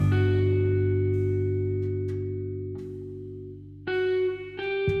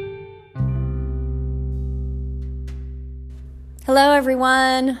Hello,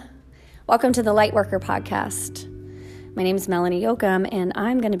 everyone. Welcome to the Lightworker Podcast. My name is Melanie Yoakum, and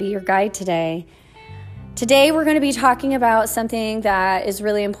I'm going to be your guide today. Today, we're going to be talking about something that is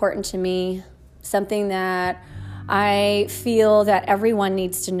really important to me, something that I feel that everyone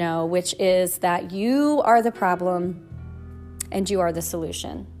needs to know, which is that you are the problem and you are the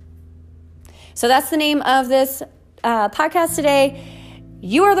solution. So that's the name of this podcast today.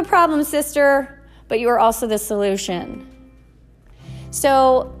 You are the problem, sister, but you are also the solution.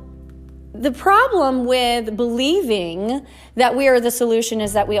 So the problem with believing that we are the solution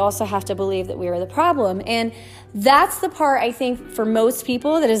is that we also have to believe that we are the problem. And that's the part, I think, for most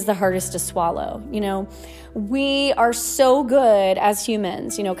people that is the hardest to swallow. We are so good as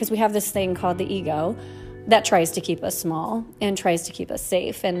humans, because we have this thing called the ego that tries to keep us small and tries to keep us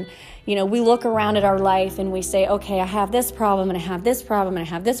safe. And, we look around at our life and we say, okay, I have this problem and I have this problem and I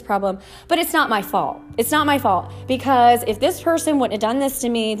have this problem, but it's not my fault. It's not my fault because if this person wouldn't have done this to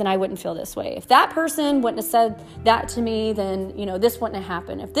me, then I wouldn't feel this way. If that person wouldn't have said that to me, then, this wouldn't have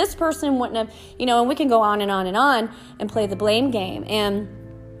happened. If this person wouldn't have, and we can go on and on and on and play the blame game. And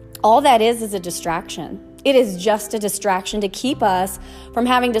all that is a distraction. It is just a distraction to keep us from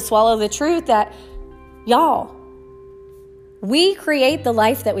having to swallow the truth that, y'all, we create the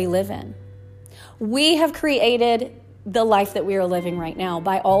life that we live in. We have created the life that we are living right now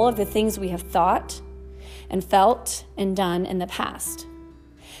by all of the things we have thought and felt and done in the past.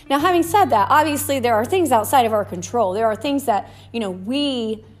 Now, having said that, obviously there are things outside of our control. There are things that,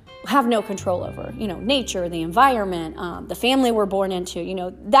 we have no control over, nature, the environment, the family we're born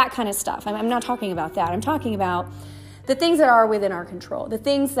into, that kind of stuff. I'm not talking about that. I'm talking about the things that are within our control, the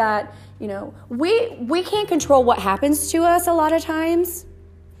things that, we can't control what happens to us a lot of times,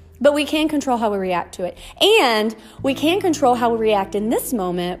 but we can control how we react to it. And we can control how we react in this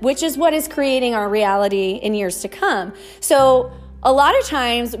moment, which is what is creating our reality in years to come. So a lot of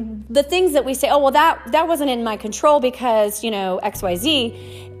times the things that we say, oh, well, that wasn't in my control because,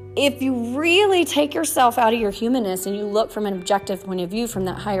 XYZ. If you really take yourself out of your humanness and you look from an objective point of view from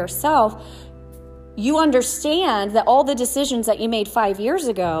that higher self, you understand that all the decisions that you made 5 years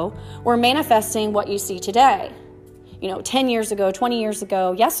ago were manifesting what you see today. 10 years ago, 20 years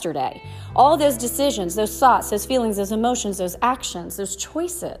ago, yesterday. All those decisions, those thoughts, those feelings, those emotions, those actions, those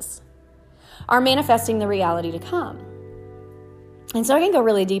choices are manifesting the reality to come. And so I can go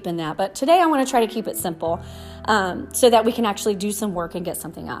really deep in that, but today I want to try to keep it simple so that we can actually do some work and get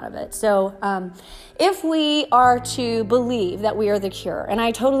something out of it. So if we are to believe that we are the cure, and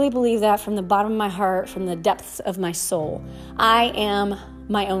I totally believe that from the bottom of my heart, from the depths of my soul, I am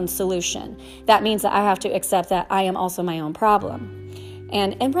my own solution. That means that I have to accept that I am also my own problem.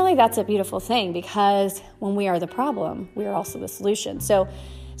 And really that's a beautiful thing because when we are the problem, we are also the solution. So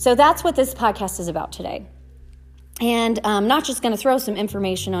that's what this podcast is about today. And I'm not just going to throw some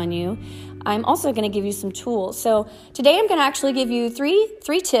information on you. I'm also going to give you some tools. So today I'm going to actually give you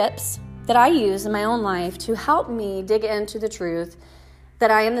three tips that I use in my own life to help me dig into the truth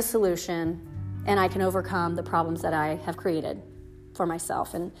that I am the solution and I can overcome the problems that I have created for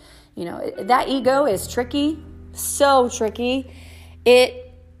myself. And, that ego is tricky, so tricky.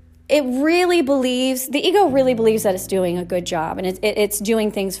 The ego really believes that it's doing a good job and it's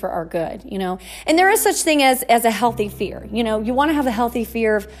doing things for our good, And there is such thing as a healthy fear. You want to have a healthy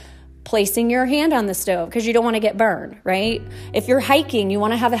fear of placing your hand on the stove because you don't want to get burned, right? If you're hiking, you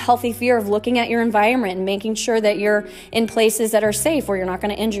want to have a healthy fear of looking at your environment and making sure that you're in places that are safe where you're not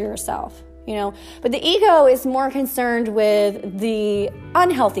going to injure yourself, But the ego is more concerned with the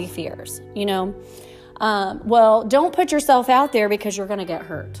unhealthy fears, Well, don't put yourself out there because you're going to get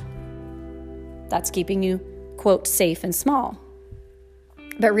hurt. That's keeping you, quote, safe and small.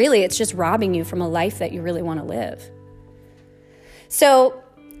 But really, it's just robbing you from a life that you really want to live. So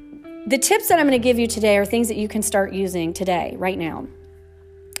the tips that I'm going to give you today are things that you can start using today, right now.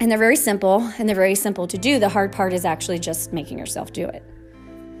 And they're very simple, and they're very simple to do. The hard part is actually just making yourself do it.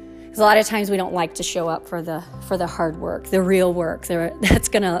 Because a lot of times we don't like to show up for the hard work, the real work that's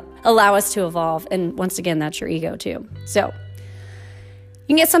going to allow us to evolve. And once again, that's your ego too. So you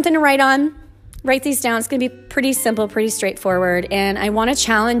can get something to write on. Write these down. It's going to be pretty simple, pretty straightforward. And I want to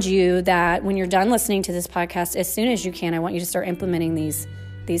challenge you that when you're done listening to this podcast, as soon as you can, I want you to start implementing these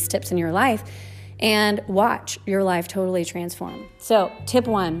tips in your life and watch your life totally transform. So tip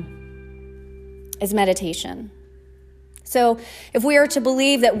 1 is meditation. So if we are to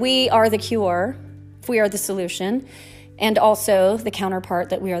believe that we are the cure, if we are the solution, and also the counterpart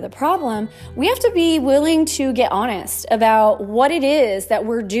that we are the problem, we have to be willing to get honest about what it is that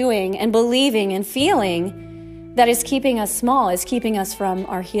we're doing and believing and feeling that is keeping us small, is keeping us from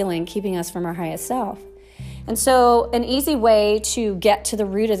our healing, keeping us from our highest self. And so an easy way to get to the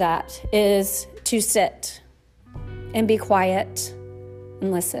root of that is to sit and be quiet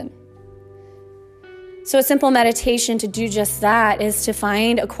and listen. So a simple meditation to do just that is to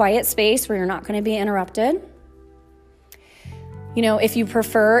find a quiet space where you're not going to be interrupted. If you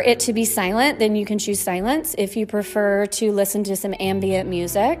prefer it to be silent, then you can choose silence. If you prefer to listen to some ambient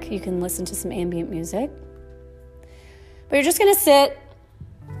music, you can listen to some ambient music. But you're just going to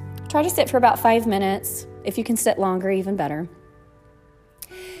try to sit for about 5 minutes. If you can sit longer, even better.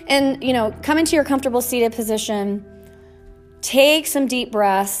 And, come into your comfortable seated position. Take some deep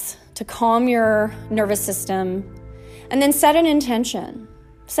breaths to calm your nervous system. And then set an intention.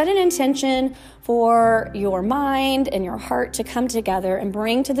 Set an intention for your mind and your heart to come together and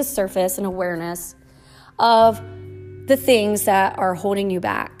bring to the surface an awareness of the things that are holding you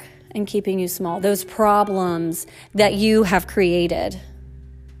back and keeping you small. Those problems that you have created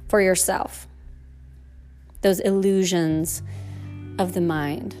for yourself. Those illusions of the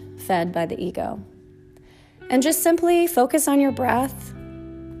mind fed by the ego. And just simply focus on your breath.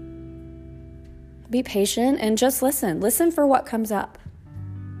 Be patient and just listen. Listen for what comes up.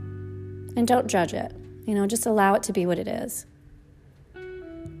 And don't judge it. Just allow it to be what it is.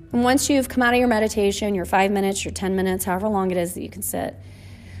 And once you've come out of your meditation, your 5 minutes, your 10 minutes, however long it is that you can sit,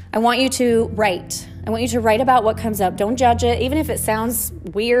 I want you to write. I want you to write about what comes up. Don't judge it. Even if it sounds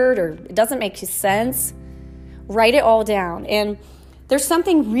weird or it doesn't make sense, write it all down. And there's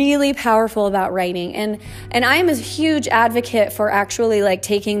something really powerful about writing. And I'm a huge advocate for actually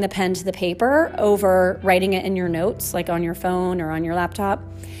taking the pen to the paper over writing it in your notes, like on your phone or on your laptop.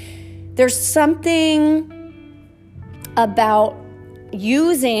 There's something about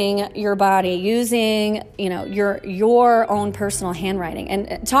using your body, using, your own personal handwriting.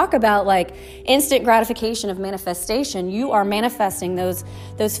 And talk about instant gratification of manifestation. You are manifesting those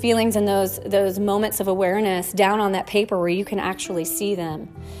feelings and those moments of awareness down on that paper where you can actually see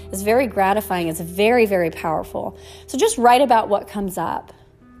them. It's very gratifying. It's very, very powerful. So just write about what comes up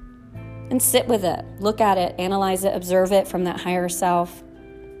and sit with it. Look at it, analyze it, observe it from that higher self.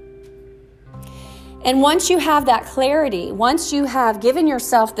 And once you have that clarity, once you have given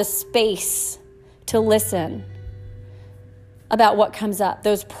yourself the space to listen about what comes up,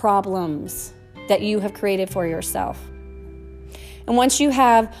 those problems that you have created for yourself, and once you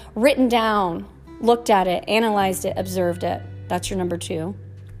have written down, looked at it, analyzed it, observed it, that's your number 2.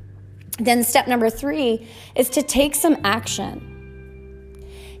 Then step number 3 is to take some action.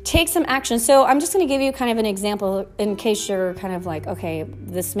 Take some action. So I'm just going to give you kind of an example in case you're kind of okay,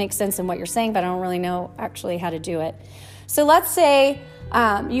 this makes sense in what you're saying, but I don't really know actually how to do it. So let's say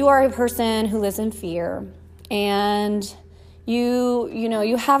you are a person who lives in fear and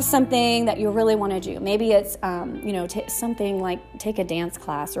you have something that you really want to do. Maybe it's, something like take a dance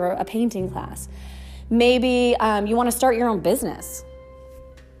class or a painting class. Maybe you want to start your own business.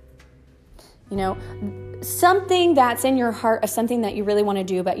 Something that's in your heart of something that you really want to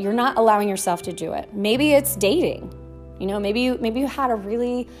do, but you're not allowing yourself to do it. Maybe it's dating. Maybe you had a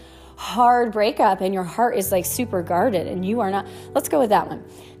really hard breakup and your heart is super guarded and you are not. Let's go with that one.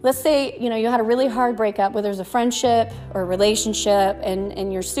 Let's say, you had a really hard breakup, whether there's a friendship or a relationship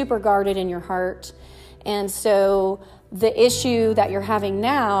and you're super guarded in your heart. And so the issue that you're having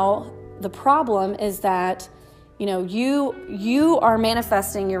now, the problem is that you are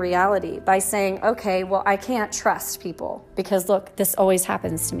manifesting your reality by saying, okay, well, I can't trust people because look, this always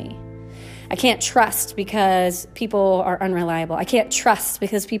happens to me. I can't trust because people are unreliable. I can't trust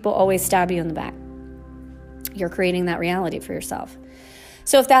because people always stab you in the back. You're creating that reality for yourself.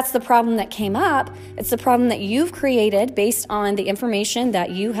 So if that's the problem that came up, it's the problem that you've created based on the information that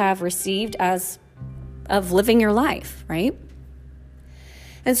you have received as of living your life, right?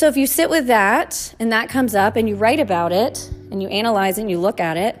 And so if you sit with that and that comes up and you write about it and you analyze it and you look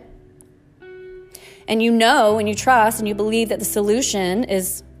at it and you know and you trust and you believe that the solution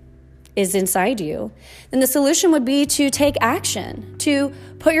is inside you, then the solution would be to take action, to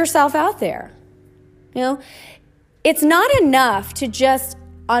put yourself out there. It's not enough to just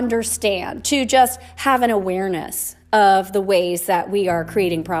understand, to just have an awareness of the ways that we are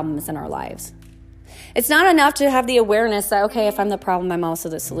creating problems in our lives. It's not enough to have the awareness that, okay, if I'm the problem, I'm also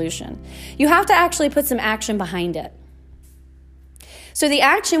the solution. You have to actually put some action behind it. So the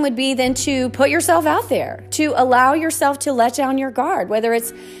action would be then to put yourself out there, to allow yourself to let down your guard, whether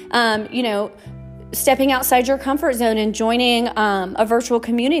it's, stepping outside your comfort zone and joining a virtual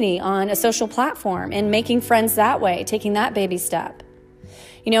community on a social platform and making friends that way, taking that baby step.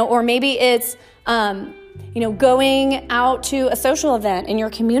 Or maybe it's, going out to a social event in your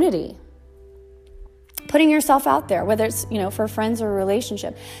community. putting yourself out there, whether it's, for friends or a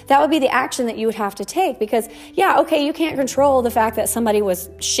relationship. That would be the action that you would have to take because, you can't control the fact that somebody was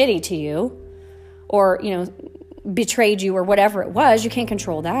shitty to you or, betrayed you or whatever it was. You can't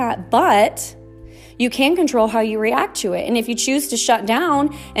control that, but you can control how you react to it. And if you choose to shut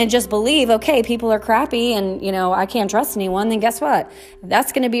down and just believe, okay, people are crappy and, I can't trust anyone, then guess what?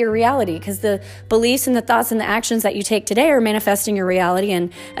 That's going to be your reality because the beliefs and the thoughts and the actions that you take today are manifesting your reality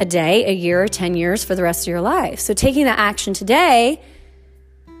in a day, a year, 10 years for the rest of your life. So taking that action today,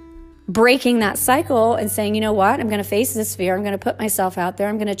 breaking that cycle and saying, you know what? I'm going to face this fear. I'm going to put myself out there.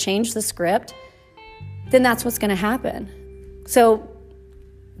 I'm going to change the script. Then that's what's going to happen. So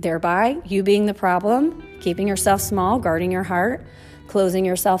thereby, you being the problem, keeping yourself small, guarding your heart, closing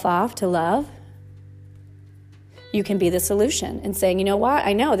yourself off to love, you can be the solution and saying, you know what?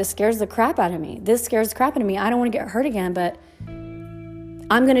 I know this scares the crap out of me. This scares the crap out of me. I don't want to get hurt again, but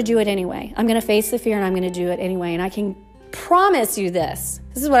I'm going to do it anyway. I'm going to face the fear and I'm going to do it anyway. And I can promise you this.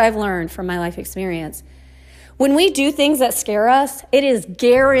 This is what I've learned from my life experience. When we do things that scare us, it is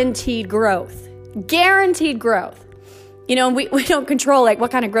guaranteed growth. Guaranteed growth. We don't control what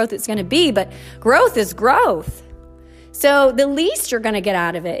kind of growth it's going to be, but growth is growth. So the least you're going to get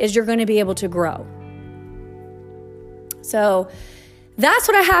out of it is you're going to be able to grow. So that's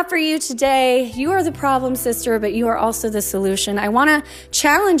what I have for you today. You are the problem, sister, but you are also the solution. I want to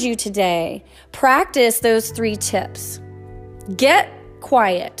challenge you today. Practice those 3 tips. Get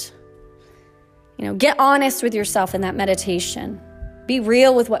quiet. Get honest with yourself in that meditation. Be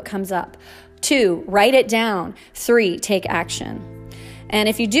real with what comes up. 2, write it down. 3, take action. And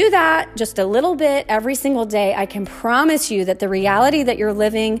if you do that just a little bit every single day, I can promise you that the reality that you're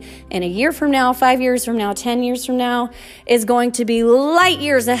living in a year from now, 5 years from now, 10 years from now is going to be light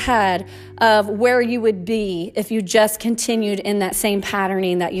years ahead of where you would be if you just continued in that same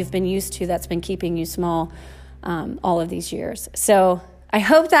patterning that you've been used to that's been keeping you small all of these years. So I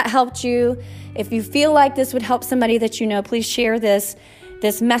hope that helped you. If you feel like this would help somebody that you know, please share this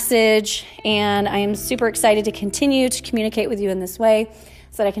message, and I am super excited to continue to communicate with you in this way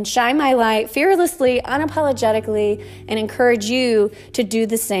so that I can shine my light fearlessly, unapologetically, and encourage you to do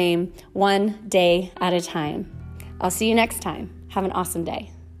the same one day at a time. I'll see you next time. Have an awesome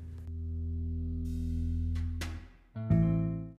day.